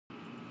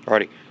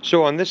Alrighty,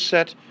 so on this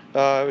set,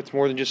 it's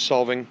more than just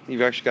solving.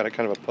 You've actually got a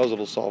kind of a puzzle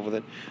to solve with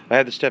it. I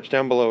have the steps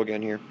down below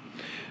again here.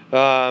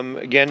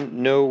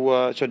 Again,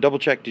 so double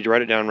check, did you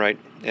write it down right?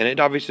 And it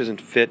obviously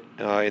doesn't fit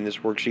in this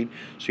worksheet,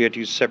 so you have to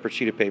use a separate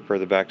sheet of paper on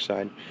the back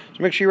side.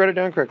 So make sure you write it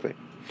down correctly.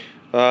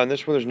 In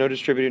this one, there's no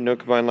distributed, no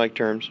combined like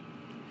terms.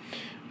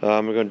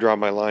 I'm going to draw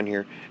my line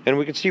here. And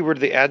we can see we're to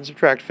the add and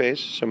subtract phase,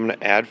 so I'm going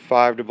to add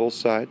 5 to both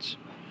sides.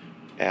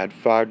 Add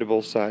 5 to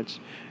both sides.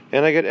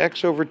 And I get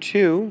x over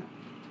 2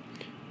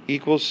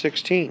 equals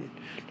 16.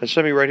 Now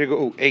some of you right here go,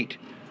 oh, 8.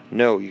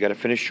 No, you got to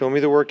finish showing me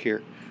the work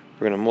here.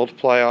 We're going to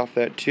multiply off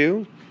that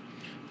 2,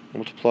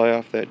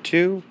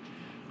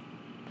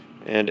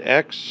 and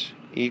x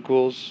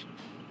equals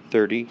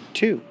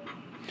 32.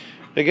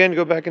 Again,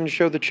 go back and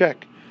show the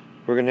check.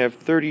 We're going to have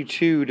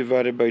 32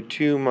 divided by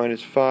 2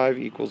 minus 5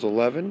 equals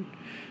 11.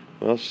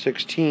 Well,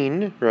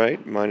 16,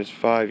 right, minus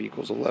 5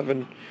 equals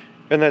 11,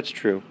 and that's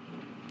true.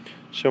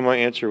 So my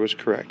answer was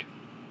correct.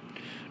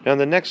 Now, on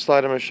the next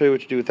slide, I'm going to show you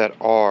what to do with that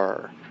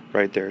r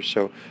right there.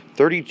 So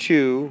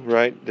 32,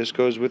 right, this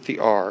goes with the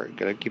r.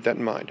 Got to keep that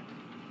in mind.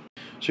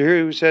 So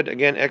here we said,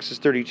 again, x is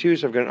 32,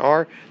 so I've got an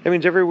r. That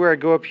means everywhere I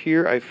go up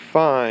here, I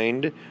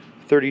find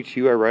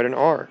 32, I write an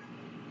r.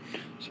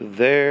 So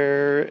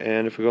there,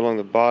 and if we go along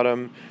the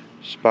bottom,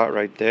 spot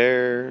right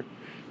there.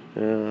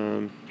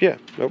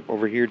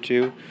 Over here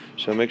too.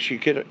 So make sure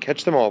you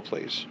catch them all,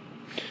 please.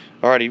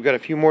 Alright, you've got a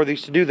few more of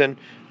these to do then.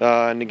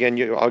 And again,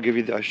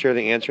 I'll share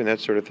the answer and that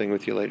sort of thing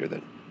with you later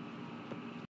then.